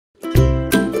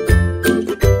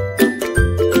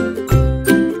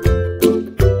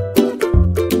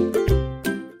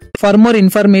For more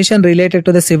information related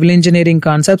to the civil engineering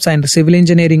concepts and civil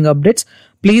engineering updates,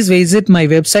 please visit my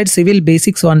website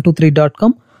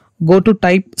civilbasics123.com. Go to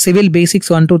type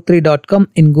civilbasics123.com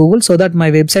in Google so that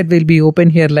my website will be open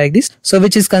here like this. So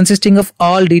which is consisting of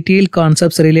all detailed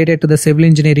concepts related to the civil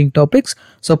engineering topics.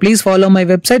 So please follow my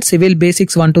website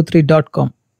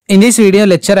civilbasics123.com. In this video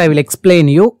lecture, I will explain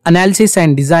you analysis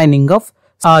and designing of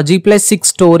G+6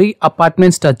 story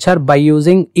apartment structure by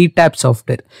using ETABS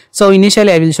software. So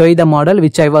initially I will show you the model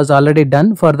which I was already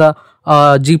done for the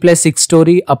G+6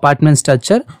 story apartment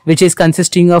structure, which is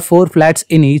consisting of 4 flats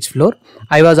in each floor.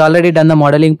 I was already done the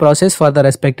modeling process for the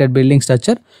respected building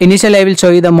structure. Initially I will show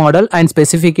you the model and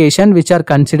specification which are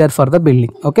considered for the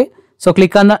building. Okay, so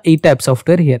click on the ETABS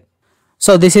software here.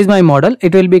 So this is my model.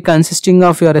 It will be consisting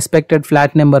of your respected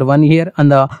flat number 1 here on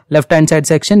the left hand side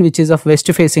section, which is of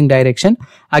west facing direction.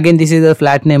 Again, this is the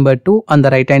flat number 2 on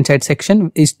the right hand side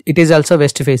section. It is also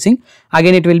west facing.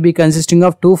 Again, it will be consisting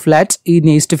of 2 flats in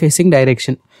east facing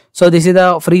direction. So this is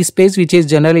the free space which is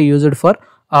generally used for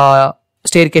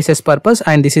staircases purpose,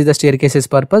 and this is the staircases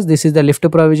purpose. This is the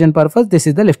lift provision purpose. This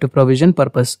is the lift provision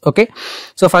purpose. Okay.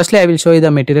 So firstly, I will show you the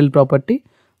material property.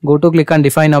 Go to click on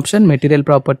define option, material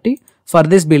property. For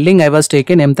this building, I was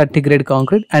taken M30 grade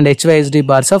concrete and HYSD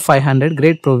bars of 500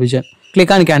 grade provision. Click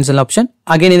on cancel option.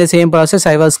 Again, in the same process,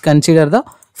 I was consider the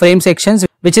frame sections,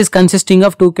 which is consisting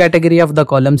of 2 category of the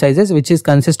column sizes, which is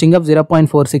consisting of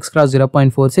 0.46 cross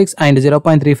 0.46 and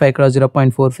 0.35 cross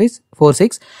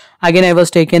 0.46. Again, I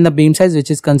was taken the beam size,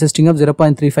 which is consisting of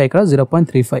 0.35 cross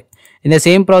 0.35. In the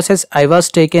same process, I was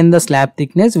taken the slab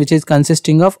thickness, which is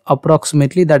consisting of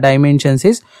approximately the dimensions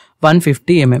is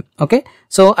 150 mm. Okay,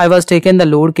 so I was taken the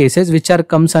load cases which are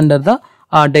comes under the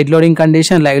dead loading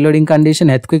condition, live loading condition,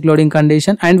 earthquake loading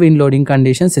condition and wind loading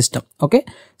condition system. Okay,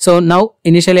 so now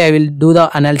initially I will do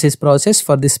the analysis process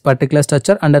for this particular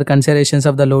structure under considerations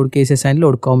of the load cases and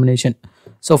load combination.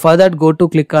 So for that, go to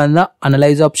click on the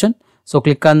analyze option. So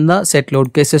click on the set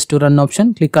load cases to run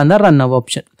option, click on the run now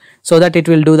option, so that it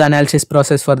will do the analysis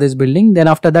process for this building. Then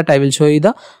after that, I will show you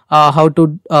the how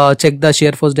to check the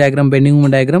shear force diagram, bending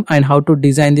moment diagram, and how to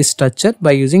design this structure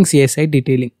by using CFD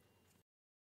detailing.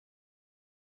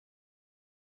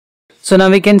 So now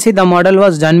we can see the model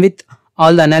was done with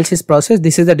all the analysis process.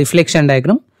 This is the deflection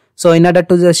diagram. So in order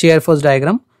to the shear force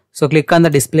diagram, so click on the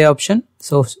display option.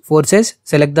 So forces,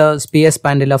 select the PS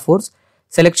Pandela force,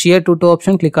 select shear to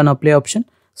option, click on apply option,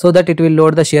 so that it will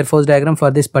load the shear force diagram for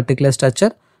this particular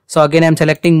structure. So again, I am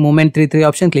selecting moment 33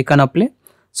 option, click on apply,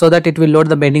 so that it will load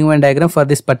the bending moment diagram for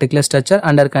this particular structure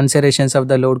under considerations of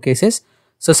the load cases.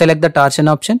 So select the torsion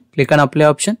option, click on apply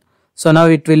option. So now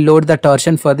it will load the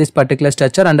torsion for this particular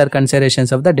structure under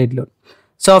considerations of the dead load.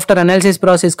 So after analysis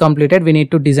process completed, we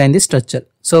need to design this structure.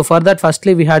 So for that,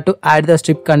 firstly we have to add the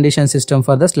strip condition system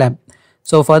for the slab.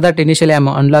 So for that, initially I am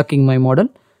unlocking my model.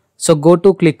 So go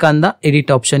to click on the edit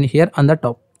option here on the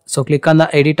top. So click on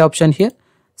the edit option here.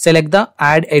 Select the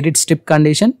add edit strip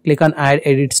condition, click on add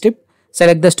edit strip,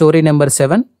 select the story number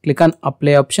 7, click on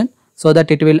apply option, so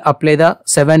that it will apply the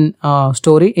 7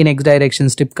 story in x direction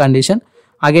strip condition.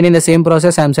 Again, in the same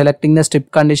process, I am selecting the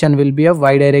strip condition will be of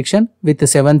y direction with the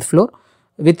 7th floor,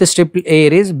 with the strip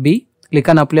layer is B, click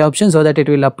on apply option, so that it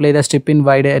will apply the strip in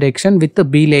y direction with the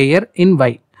B layer in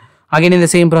y. Again, in the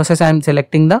same process, I am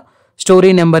selecting the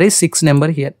story number is 6 number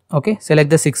here. Okay,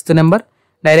 select the 6th number.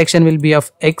 Direction will be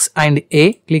of x and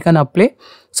A, click on apply,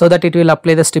 so that it will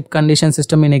apply the strip condition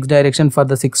system in x direction for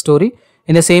the 6th story.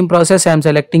 In the same process, I am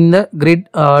selecting the grid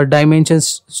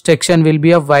dimensions section will be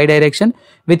of y direction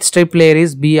with strip layer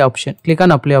is B option, click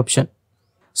on apply option,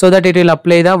 so that it will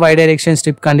apply the y direction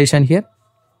strip condition here.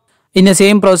 In the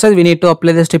same process, we need to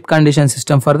apply the strip condition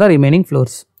system for the remaining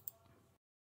floors.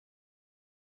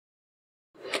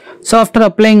 So after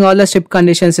applying all the strip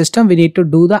condition system, we need to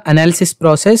do the analysis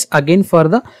process again for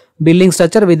the building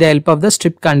structure with the help of the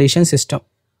strip condition system.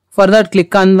 For that,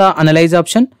 click on the analyze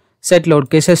option, set load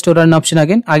cases to run option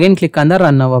again click on the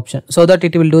run now option, so that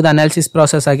it will do the analysis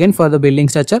process again for the building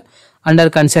structure under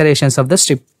considerations of the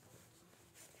strip.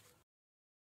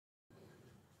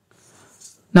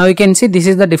 Now you can see this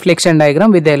is the deflection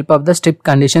diagram with the help of the strip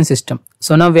condition system.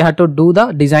 So now we have to do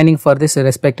the designing for this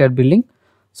respected building.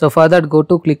 So for that, go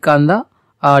to click on the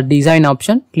design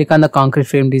option, click on the concrete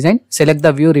frame design, select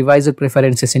the view revised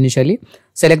preferences initially,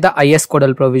 select the IS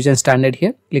codal provision standard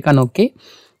here, click on OK.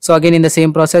 So again, in the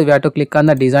same process, we have to click on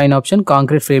the design option,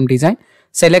 concrete frame design,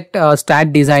 select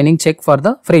start designing check for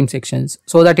the frame sections,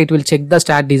 so that it will check the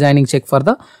start designing check for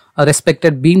the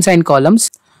respected beams and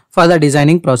columns for the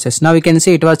designing process. Now we can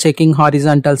see it was checking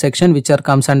horizontal section which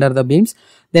comes under the beams.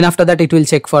 Then after that, it will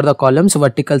check for the columns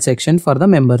vertical section for the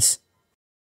members.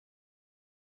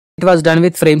 It was done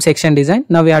with frame section design.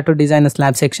 Now we have to design a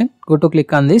slab section. Go to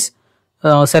click on this.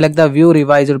 Select the view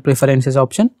revised preferences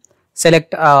option.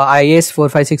 Select IS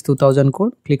 456-2000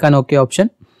 code. Click on OK option.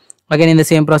 Again in the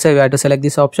same process we have to select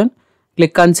this option.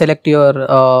 Click on select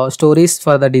your stories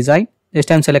for the design. This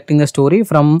time selecting the story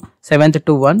from 7th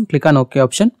to 1. Click on OK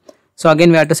option. So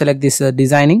again we have to select this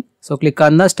designing. So click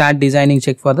on the start designing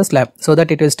check for the slab, so that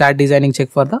it will start designing check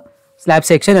for the slab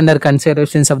section under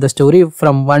considerations of the story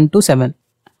from 1 to 7.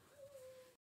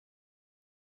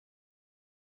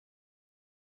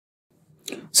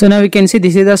 So now we can see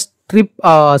this is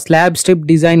a slab strip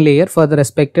design layer for the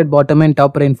respected bottom and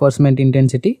top reinforcement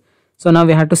intensity. So now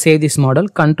we have to save this model,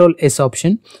 Control S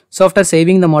option. So after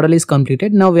saving the model is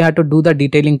completed, now we have to do the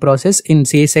detailing process in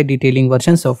CSI Detailing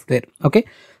version software. Okay.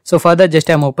 So for that just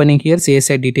I am opening here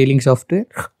CSI Detailing Software.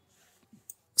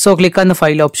 So click on the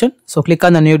file option. So click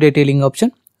on the new detailing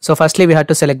option. So firstly we have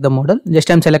to select the model. Just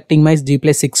I am selecting my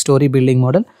G+6 story building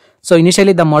model. So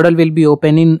initially the model will be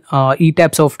open in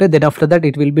ETABS Software. Then after that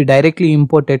it will be directly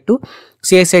imported to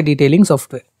CSI Detailing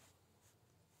Software.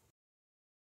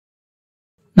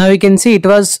 Now you can see it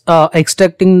was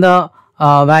extracting the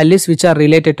values which are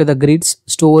related to the grids,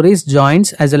 stories,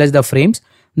 joints as well as the frames.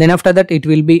 Then after that it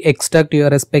will be extract your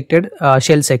respected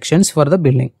shell sections for the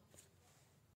building.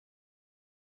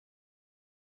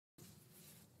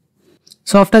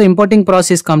 So after importing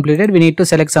process completed, we need to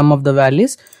select some of the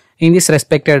values in this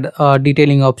respected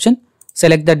detailing option.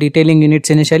 Select the detailing units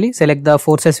initially. Select the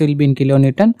forces will be in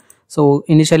kilonewton. So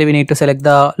initially we need to select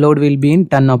the load will be in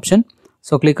ton option.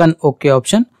 So click on OK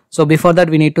option. So before that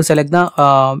we need to select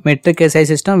the metric SI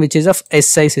system, which is of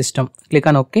SI system. Click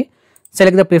on OK.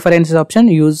 Select the preferences option.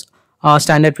 Use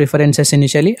standard preferences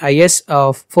initially. IS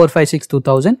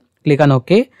 456-2000. Click on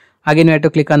OK. Again we have to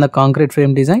click on the concrete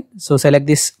frame design. So select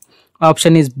this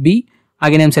option is B.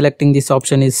 Again I am selecting this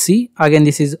option is C. Again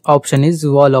this is option is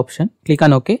wall option. Click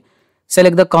on OK.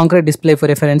 Select the concrete display for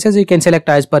references. You can select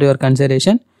as per your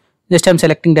consideration. Just I am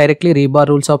selecting directly rebar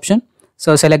rules option.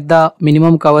 So select the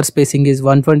minimum cover spacing is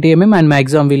 120 mm and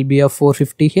maximum will be of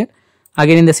 450 here.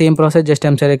 Again in the same process just I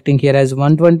am selecting here as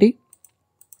 120.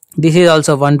 This is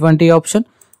also 120 option.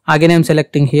 Again I am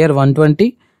selecting here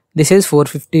 120. This is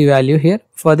 450 value here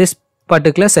for this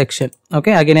particular section.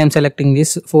 Okay, again I am selecting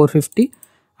this 450.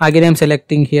 Again I am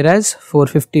selecting here as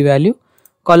 450 value.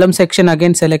 Column section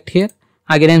again select here.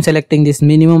 Again I am selecting this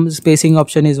minimum spacing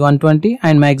option is 120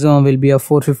 and maximum will be of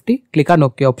 450. Click on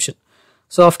OK option.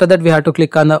 So after that we have to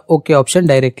click on the OK option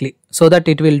directly, so that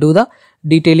it will do the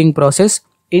detailing process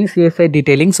in CSI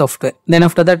Detailing Software. Then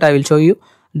after that I will show you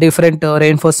different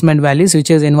reinforcement values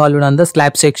which is involved on the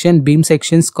slab section, beam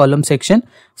sections, column section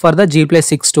for the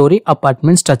G+6 story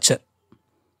apartment structure.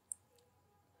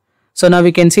 So now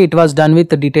we can see it was done with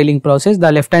the detailing process.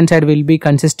 The left hand side will be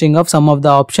consisting of some of the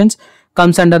options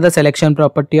comes under the selection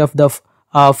property of the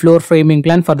floor framing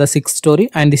plan for the 6th story,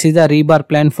 and this is the rebar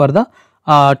plan for the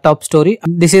top story.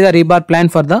 This is a rebar plan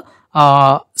for the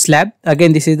slab.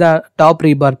 Again this is the top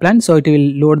rebar plan, so it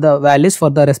will load the values for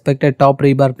the respected top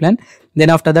rebar plan. Then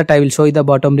after that I will show you the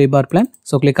bottom rebar plan.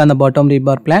 So click on the bottom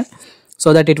rebar plan,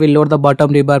 so that it will load the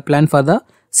bottom rebar plan for the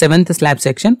 7th slab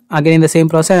section. Again in the same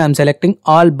process I am selecting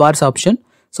all bars option,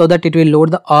 so that it will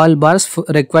load the all bars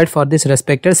required for this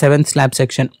respected 7th slab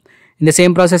section. In the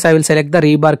same process I will select the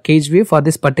rebar cage view for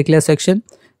this particular section.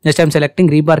 Just I am selecting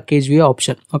rebar cage view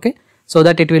option. Okay, so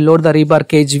that it will load the rebar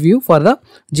cage view for the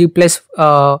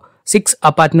G+6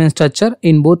 apartment structure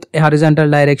in both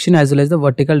horizontal direction as well as the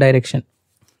vertical direction.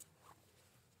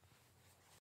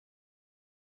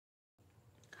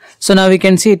 So now we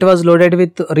can see it was loaded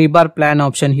with rebar plan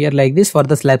option here like this for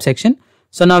the slab section.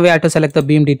 So now we have to select the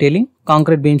beam detailing,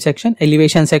 concrete beam section,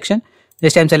 elevation section.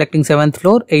 Just I am selecting 7th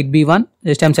floor, 8B1.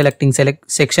 Just I am selecting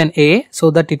section A, so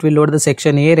that it will load the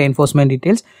section A reinforcement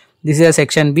details. This is a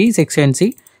section B, section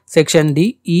C, section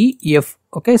D, E, F.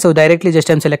 Okay, so directly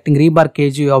just I am selecting rebar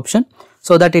cage view option,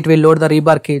 so that it will load the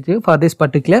rebar cage view for this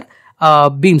particular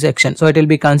beam section. So it will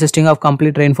be consisting of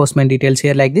complete reinforcement details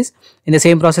here like this. In the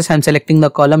same process I am selecting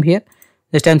the column here.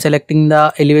 Just I am selecting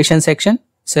the elevation section,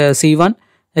 so C1.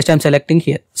 Just I am selecting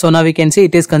here. So now we can see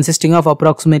it is consisting of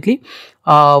approximately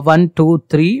 1, 2,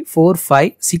 3, 4,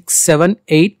 5, 6, 7,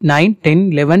 8, 9,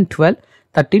 10, 11, 12,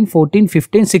 13, 14,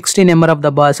 15, 16 number of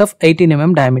the bars of 18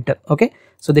 mm diameter. Okay,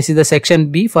 so this is the section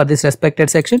B for this respected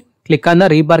section. Click on the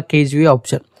rebar cage view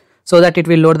option, so that it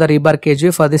will load the rebar cage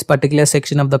view for this particular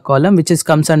section of the column, which is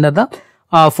comes under the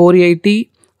 460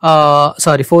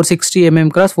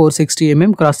 mm cross 460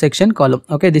 mm cross section column.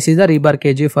 Okay, this is the rebar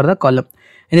cage view for the column.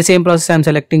 In the same process I am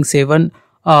selecting C7.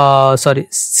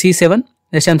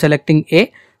 Next I am selecting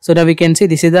A, So now we can see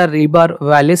this is the rebar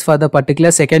values for the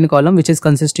particular second column, which is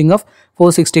consisting of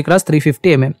 460 cross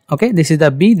 350 mm. Okay, this is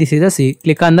the B, this is the C.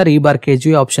 Click on the rebar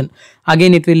kgv option.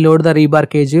 Again it will load the rebar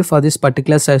kgv for this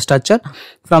particular structure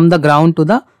from the ground to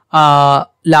the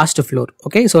last floor.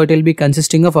 Okay, so it will be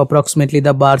consisting of approximately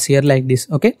the bars here like this.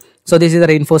 Okay, so this is the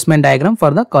reinforcement diagram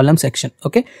for the column section.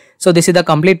 Okay, so this is the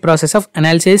complete process of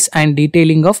analysis and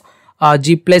detailing of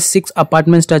G+6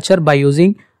 apartment structure by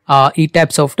using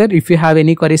ETABS software. If you have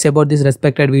any queries about this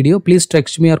respected video, please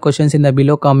text me your questions in the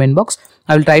below comment box.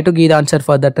 I will try to give the answer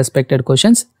for that respected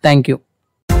questions. Thank you.